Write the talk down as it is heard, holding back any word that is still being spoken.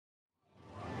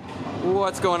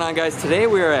what's going on, guys? Today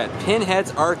we are at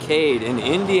Pinhead's Arcade in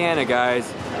Indiana,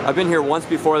 guys. I've been here once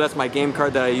before. That's my game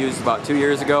card that I used about 2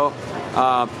 years ago.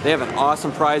 They have an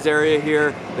awesome prize area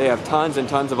here. They have tons and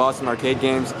tons of awesome arcade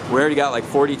games. We already got like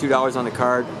 $42 on the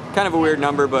card. Kind of a weird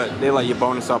number, but they let you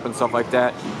bonus up and stuff like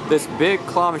that. This big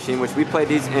claw machine, which we played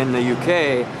these in the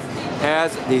UK,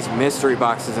 has these mystery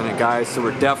boxes in it, guys. So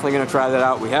we're definitely going to try that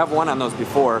out. We have won on those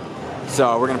before.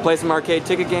 So we're going to play some arcade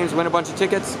ticket games, win a bunch of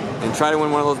tickets, and try to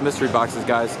win one of those mystery boxes,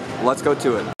 guys. Let's go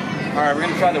to it. Alright, we're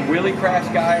going to try the wheelie crash,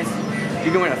 guys.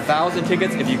 You can win 1,000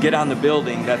 tickets if you get on the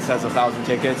building that says 1,000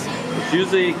 tickets. It's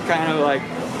usually kind of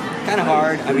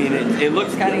hard. I mean, it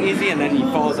looks kind of easy, and then he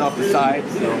falls off the side.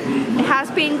 So it has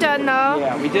been done, though.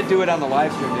 Yeah, we did do it on the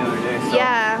live stream the other day. So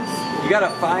yeah. You got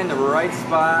to find the right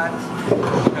spot. I'm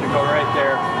going to go right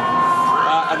there.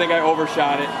 I think I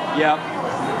overshot it. Yep.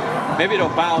 Maybe it'll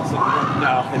bounce.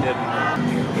 No, it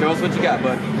didn't. Show us what you got,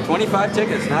 bud. 25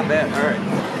 tickets, not bad. All right.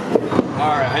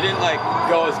 All right, I didn't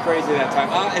go as crazy that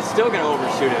time. It's still gonna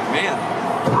overshoot it, man.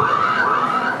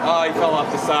 Oh, he fell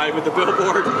off the side with the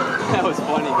billboard. That was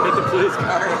funny. Hit the police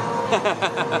car.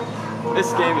 This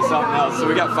game is something else. So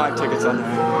we got 5 tickets on there.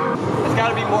 It's got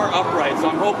to be more upright, so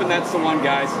I'm hoping that's the one,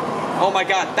 guys. Oh my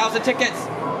God, 1,000 tickets!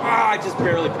 I just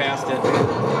barely passed it.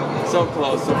 So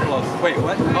close, so close. Wait,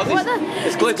 what? Oh,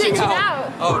 it's glitching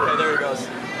out. Oh, okay, there it goes.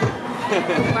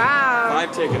 Wow.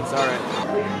 5 tickets, all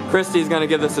right. Christy's gonna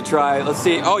give this a try. Let's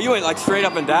see. Oh, you went straight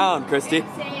up and down, Christy.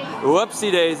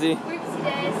 Whoopsie daisy.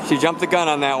 She jumped the gun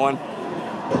on that one.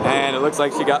 And it looks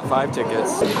like she got 5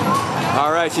 tickets.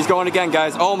 All right, she's going again,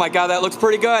 guys. Oh my God, that looks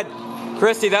pretty good.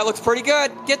 Christy, that looks pretty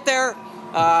good. Get there.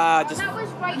 Just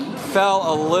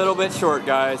fell a little bit short,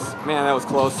 guys. Man, that was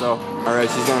close though. All right,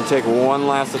 she's gonna take one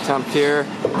last attempt here.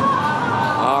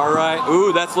 All right,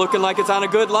 ooh, that's looking like it's on a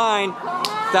good line.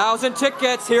 1,000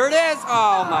 tickets, here it is.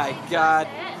 Oh my God,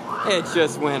 it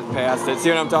just went past it. See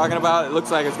what I'm talking about? It looks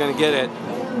like it's gonna get it,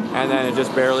 and then it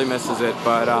just barely misses it,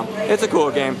 but it's a cool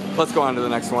game. Let's go on to the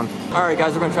next one. All right,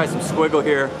 guys, we're gonna try some squiggle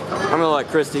here. I'm gonna let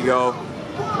Christy go.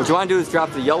 What you want to do is drop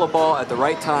the yellow ball at the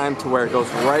right time to where it goes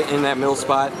right in that middle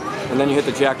spot, and then you hit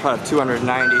the jackpot of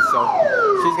 290. So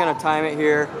she's gonna time it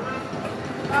here.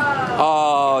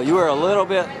 Oh, you were a little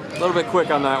bit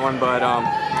quick on that one, but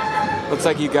looks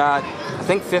like you got, I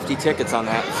think, 50 tickets on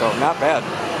that, so not bad.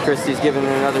 Christy's giving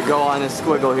it another go on this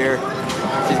squiggle here.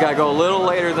 She's got to go a little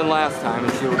later than last time,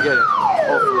 and she will get it,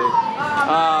 hopefully.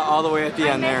 All the way at the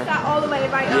end there. All the way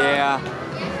right now. Yeah.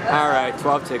 All right,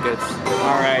 12 tickets.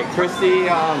 All right, Christy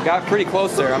got pretty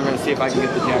close there. I'm going to see if I can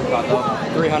get the jackpot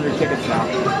though. 300 tickets now.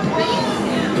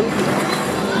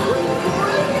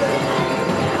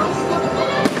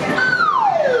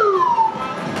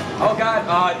 Oh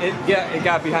God, it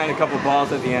got behind a couple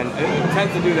balls at the end. It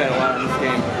tends to do that a lot in this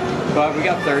game. But we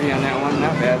got 30 on that one,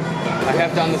 not bad. I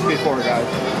have done this before, guys.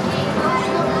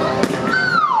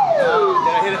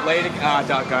 Did I hit it late?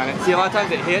 Doggone it. See, a lot of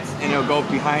times it hits and it'll go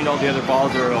behind all the other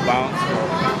balls or it'll bounce.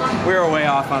 We were way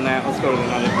off on that. Let's go to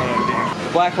another game.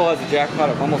 The black hole has a jackpot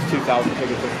of almost 2,000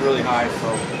 tickets. It's really high,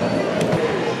 so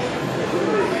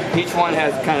each one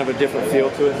has kind of a different feel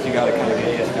to it, so you gotta kind of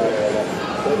get used to it.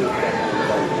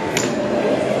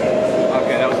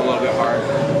 Okay, that was a little bit hard.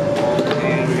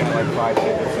 And we got like 5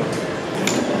 tickets.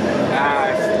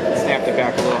 I snapped it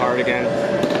back a little hard again.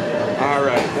 All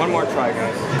right, one more try,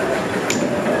 guys.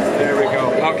 There we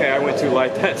go. Okay, I went too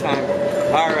light that time.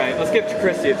 All right, let's give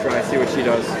Christy a try, see what she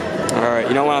does. All right,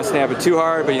 you don't want to snap it too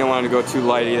hard, but you don't want it to go too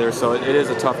light either, so it is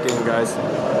a tough game, guys.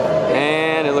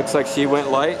 And it looks like she went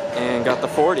light and got the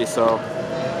 40, so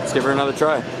let's give her another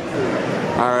try.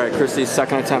 All right, Christy's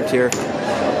second attempt here.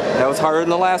 That was harder than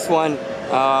the last one.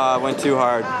 Went too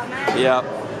hard. Yep,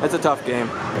 it's a tough game.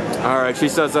 All right, she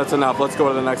says that's enough. Let's go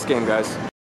to the next game, guys.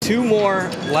 2 more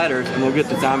letters and we'll get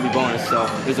the zombie bonus. So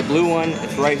there's a blue one,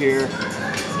 it's right here.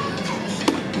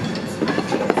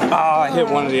 Oh, I hit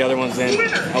one of the other ones in.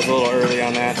 I was a little early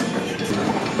on that.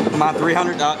 Come on,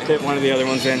 300. Oh, hit one of the other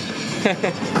ones in.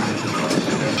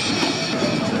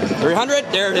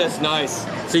 300, there it is, nice.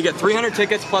 So you get 300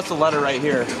 tickets plus a letter right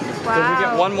here. Wow. So if we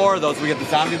get one more of those, we get the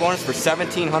zombie bonus for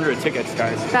 1,700 tickets,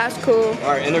 guys. That's cool.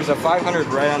 All right, and there's a 500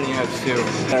 right on the edge too.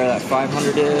 There that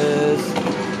 500 is.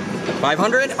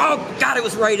 500? Oh God, it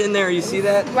was right in there. You see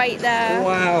that? Right there.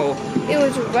 Wow. It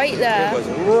was right there. It was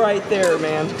right there,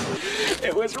 man.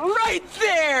 It was right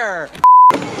there.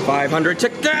 500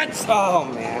 tickets. Oh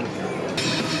man.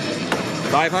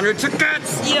 500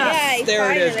 tickets. Yes. Yay, there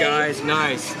finally. It is, guys.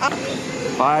 Nice.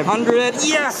 500.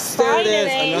 Yes. Finally. There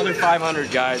it is. Another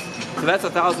 500, guys. So that's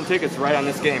 1,000 tickets right on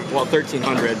this game. Well,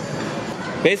 1,300.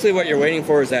 Basically what you're waiting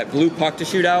for is that blue puck to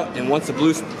shoot out, and once the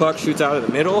blue puck shoots out of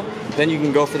the middle, then you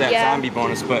can go for that zombie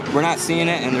bonus, but we're not seeing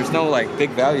it, and there's no like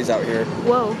big values out here.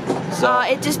 Whoa. So,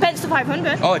 it dispensed to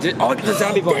 500. Oh, it did? Oh, the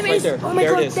zombie bonus right there. Oh my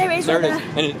there God, it is. there it is. There it is.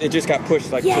 And it just got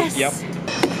pushed like, yes. Yep.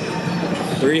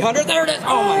 300, there it is.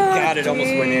 Oh my God, it almost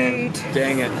went in.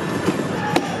 Dang it.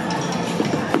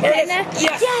 There it is.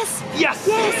 Yes. Yes. Yes.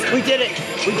 Yes. We did it.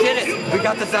 We did it. We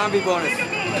got the zombie bonus.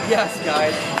 Yes,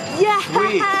 guys. Yeah.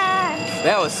 Sweet.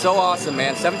 That was so awesome,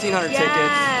 man. 1,700 tickets.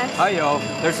 Hi-yo.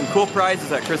 There's some cool prizes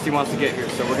that Christy wants to get here,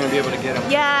 so we're going to be able to get them.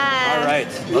 Yeah. All right.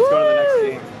 Let's go to the next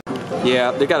game.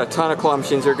 Yeah, they got a ton of claw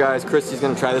machines here, guys. Christy's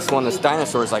going to try this one. This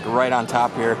dinosaur is like right on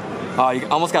top here. You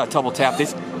almost got a double tap.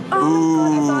 These. Oh my God, I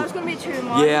thought it was going to be too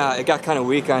much. Yeah, it got kind of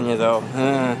weak on you though.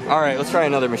 All right, let's try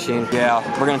another machine. Yeah,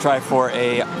 we're gonna try for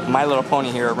a My Little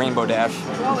Pony here, a Rainbow Dash.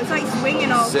 Whoa, it's like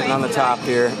swinging all sitting on the top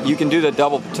here. You can do the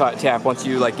double tap once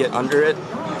you like get under it.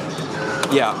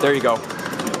 Yeah, there you go.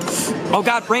 Oh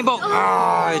God, Rainbow! It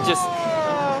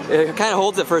kind of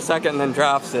holds it for a second and then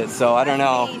drops it. So I don't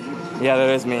know. Yeah, that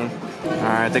is mean. All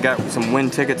right, they got some win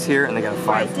tickets here, and they got a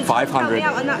 500.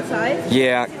 Out on that side?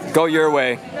 Yeah, go your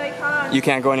way. No, you can't. You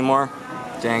can't go anymore?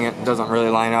 Dang it, doesn't really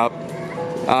line up.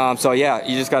 So yeah,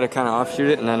 you just gotta kind of offshoot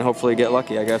it and then hopefully get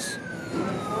lucky, I guess.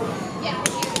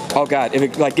 Oh God, if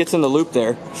it like gets in the loop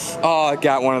there. Oh, I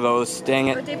got one of those, dang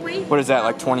it. Or did we? What is that,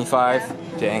 like 25?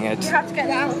 Yeah. Dang it. You have to get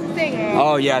that out of the thing.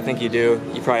 Oh yeah, I think you do.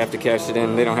 You probably have to cash it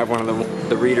in. They don't have one of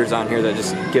the readers on here that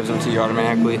just gives them to you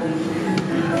automatically.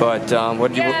 But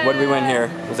what did we win here?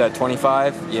 Was that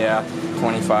 25? Yeah,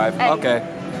 25. Okay.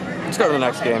 Let's go to the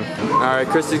next game. All right,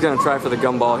 Christy's gonna try for the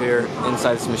gumball here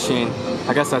inside this machine.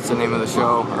 I guess that's the name of the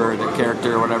show or the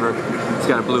character or whatever. He's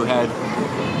got a blue head.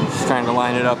 Just trying to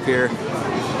line it up here.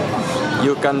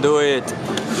 You can do it.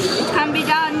 It can be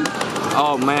done.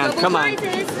 Oh man, come on.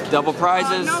 Double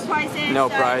prizes? No prizes. No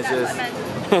prizes.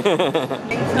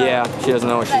 Yeah, she doesn't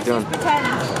know what she's doing.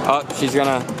 Oh, she's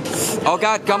gonna. Oh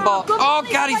God, gumball. Oh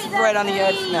God, he's right on the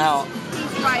edge now.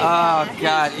 Oh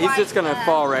God, he's just gonna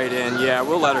fall right in. Yeah,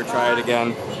 we'll let her try it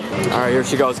again. All right, here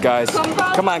she goes, guys.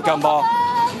 Come on, gumball.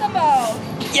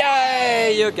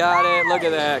 Yay, you got it. Look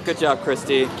at that. Good job,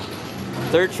 Christy.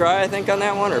 Third try, I think, on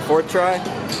that one, or fourth try.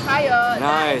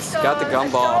 Nice, got the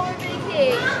gumball.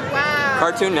 Wow.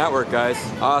 Cartoon Network, guys.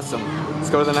 Awesome.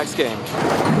 Let's go to the next game.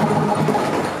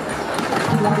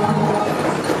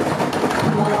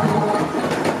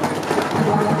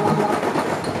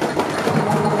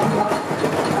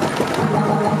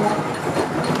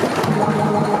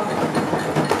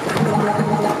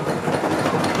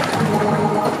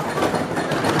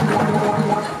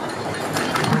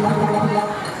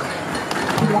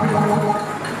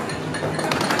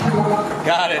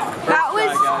 Got it. That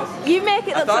was, guys. you make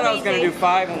it look so easy. I thought I was going to do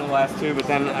 5 in the last 2, but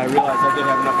then I realized I didn't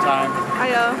have enough time. I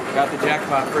know. Got the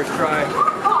jackpot first try.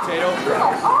 Potato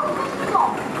fries.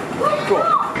 Cool.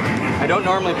 I don't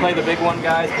normally play the big one,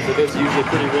 guys, because it is usually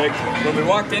pretty rigged. When we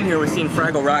walked in here, we seen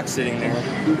Fraggle Rock sitting there,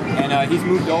 and he's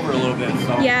moved over a little bit,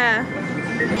 so. Yeah.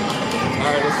 All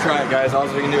right, let's try it, guys. All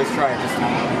we can do is try it this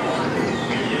time.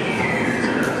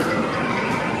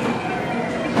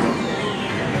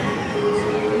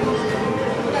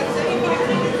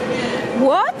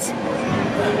 What?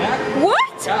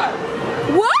 What? God.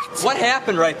 What? What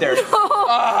happened right there? No.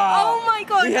 Oh my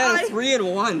God. We had a 3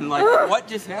 and 1. Like, what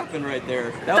just happened right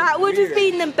there? That would have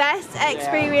been the best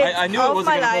experience I knew it of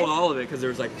wasn't my going to life. hold all of it because there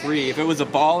was like 3. If it was a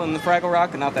ball in the Fraggle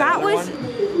Rock and not that other one,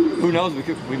 who knows?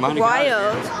 We might have got it.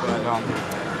 But,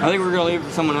 I think we're going to leave it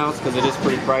for someone else because it is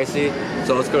pretty pricey.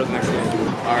 So let's go to the next one.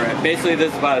 All right. Basically,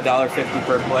 this is about $1.50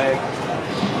 per play.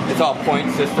 It's all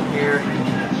point system here.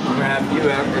 I'm going to have you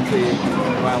actually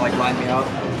like line me up.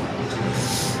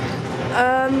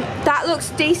 That looks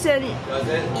decent. Does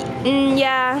it?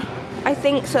 Yeah, I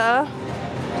think so.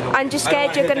 I'm just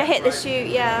scared you're gonna hit the chute,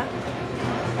 yeah.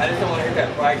 I just don't want to hit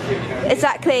that flag chute, you know.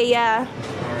 Exactly, yeah.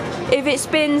 Right. If it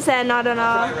spins, then I don't know.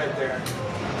 Right there.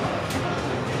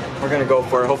 We're gonna go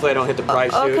for it. Hopefully I don't hit the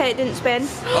prize chute. Okay, it didn't spin.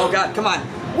 Oh God, come on.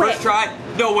 First try?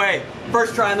 No way.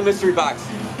 First try on the mystery box.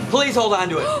 Please hold on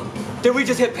to it. Did we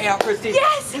just hit payout, Christy?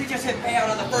 Yes! We just hit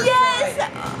payout on the first try.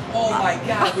 Oh my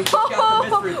God, we just got the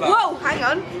mystery box. Whoa, hang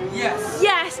on. Yes.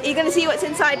 Yes, are you going to see what's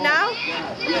inside now?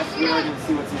 Yes, we are going to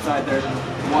see what's inside there.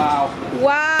 Wow.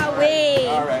 Wowee.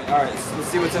 All right, let's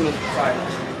see what's in the inside.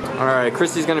 All right,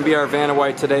 Christy's going to be our Vanna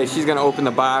White today. She's going to open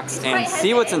the box and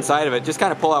see what's inside of it. Just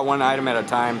kind of pull out one item at a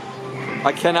time.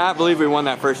 I cannot believe we won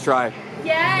that first try.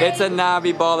 Yay. It's a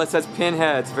knobby ball that says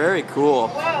Pinheads. Very cool.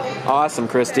 Whoa. Awesome,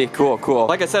 Christy. Cool, cool.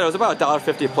 Like I said, it was about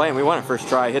 $1.50 a play, and we won it first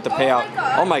try. Hit the payout.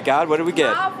 Oh my God, what did we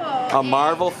get? Marvel. A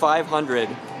Marvel 500.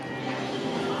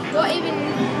 What even?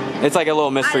 It's like a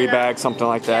little mystery I don't know. bag, something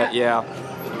like that. Yeah.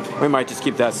 We might just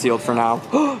keep that sealed for now.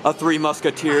 A Three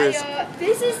Musketeers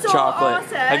This is so chocolate.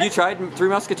 awesome. Have you tried Three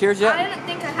Musketeers yet? I don't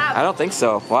think I have. I don't think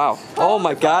so. Wow. Oh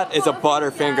my God, it's a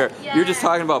Butterfinger. Yeah. You were just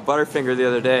talking about Butterfinger the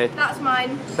other day. That's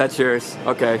mine. That's yours.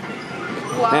 Okay.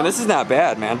 Wow. Man, this is not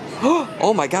bad, man.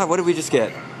 Oh my God, what did we just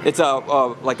get? It's a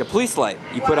like a police light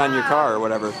you put on your car or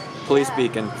whatever. Police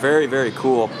beacon. Very, very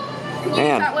cool. Can you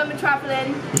Man. use that when we're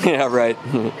traveling? Yeah, right.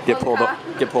 Get On pulled the up.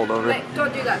 Get pulled over. Wait,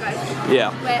 don't do that, guys.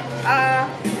 Yeah. Wait,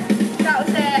 that was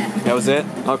it. That was it?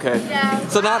 Okay. Yeah.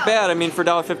 So not bad. I mean, for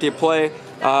 $1.50 a play,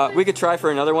 we could try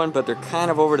for another one, but they're kind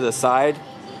of over to the side.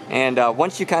 And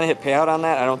once you kind of hit payout on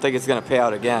that, I don't think it's going to pay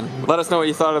out again. Let us know what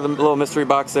you thought of the little mystery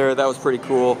box there. That was pretty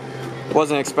cool.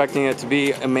 Wasn't expecting it to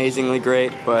be amazingly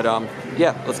great, but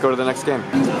yeah, let's go to the next game.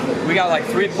 We got like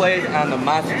 3 plays on the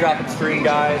Monster Drop Extreme,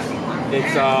 guys.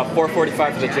 It's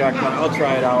 $4.45 for the jackpot. I'll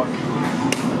try it out.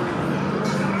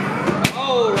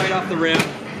 Oh, right off the rim.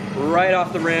 Right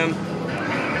off the rim.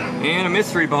 And a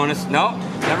mystery bonus. Nope,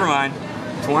 never mind.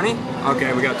 20?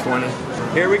 Okay, we got 20.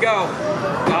 Here we go.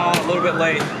 Oh, a little bit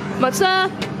late. What's up?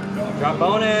 Drop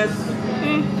bonus.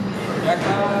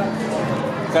 Jackpot.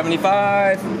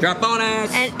 75. Drop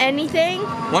bonus. And anything?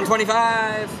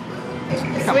 125.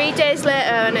 3 days later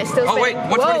and it's still Oh wait,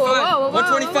 125. Whoa, whoa, whoa,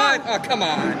 125. Oh, come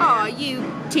on. Oh, you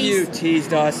teased. You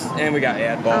teased us, and we got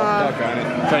ad ball. Doggone it.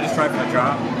 Should I just try for the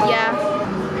drop? Yeah.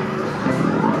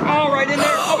 Oh, right in there.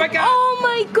 Oh my God. Oh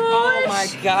my gosh. Oh my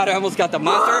God, I almost got the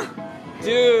monster.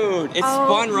 Dude, it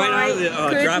spun right out of the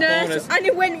drop bonus. And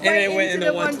it went right into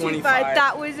the 125.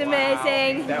 That was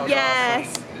amazing. Wow, that was yes.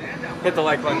 awesome. Hit the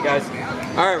like button, guys.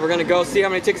 All right, we're gonna go see how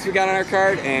many tickets we got on our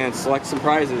card and select some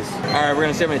prizes. All right, we're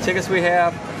gonna see how many tickets we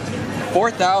have.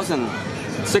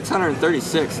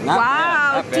 4,636. Not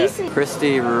bad, not bad. Decent.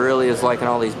 Christy really is liking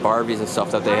all these Barbies and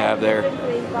stuff that they have there.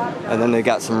 And then they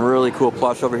got some really cool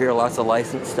plush over here, lots of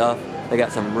licensed stuff. They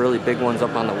got some really big ones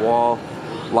up on the wall.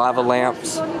 Lava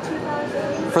lamps.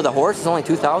 For the horse, it's only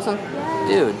 2,000?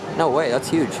 Dude, no way, that's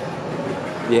huge.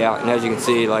 Yeah, and as you can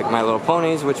see, like My Little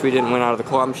Ponies, which we didn't win out of the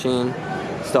claw machine,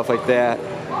 stuff like that.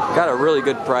 Got a really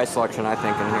good prize selection, I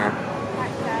think, in here.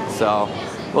 So,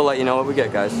 we'll let you know what we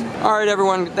get, guys. All right,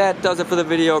 everyone, that does it for the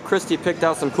video. Christy picked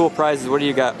out some cool prizes. What do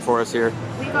you got for us here?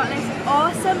 We got this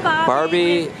awesome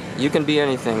Barbie. Barbie, you can be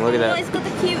anything. Look at that. It's got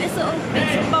the cutest little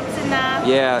bits and bobs in there.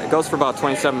 Yeah, it goes for about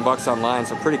 27 bucks online,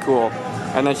 so pretty cool.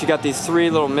 And then she got these 3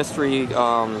 little mystery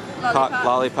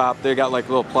lollipop. They got like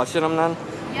little plush in them then?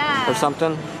 Yeah. Or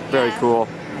something? Very cool.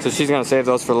 So she's gonna save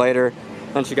those for later.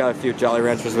 Then she got a few Jolly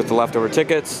Ranchers with the leftover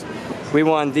tickets. We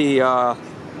won the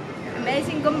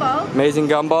Amazing Gumball. Amazing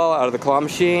Gumball out of the claw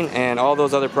machine, and all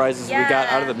those other prizes we got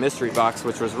out of the mystery box,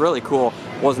 which was really cool.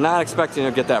 Was not expecting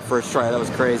to get that first try. That was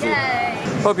crazy. Yay.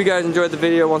 Hope you guys enjoyed the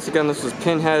video. Once again, this was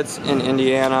Pinheads in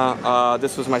Indiana.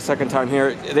 This was my second time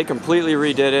here. They completely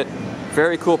redid it.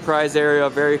 Very cool prize area,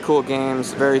 very cool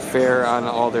games, very fair on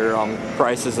all their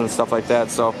prices and stuff like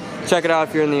that. So check it out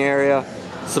if you're in the area.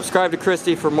 Subscribe to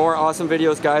Christy for more awesome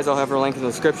videos, guys. I'll have her link in the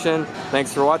description.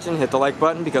 Thanks for watching. Hit the like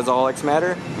button because all likes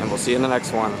matter, and we'll see you in the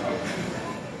next one.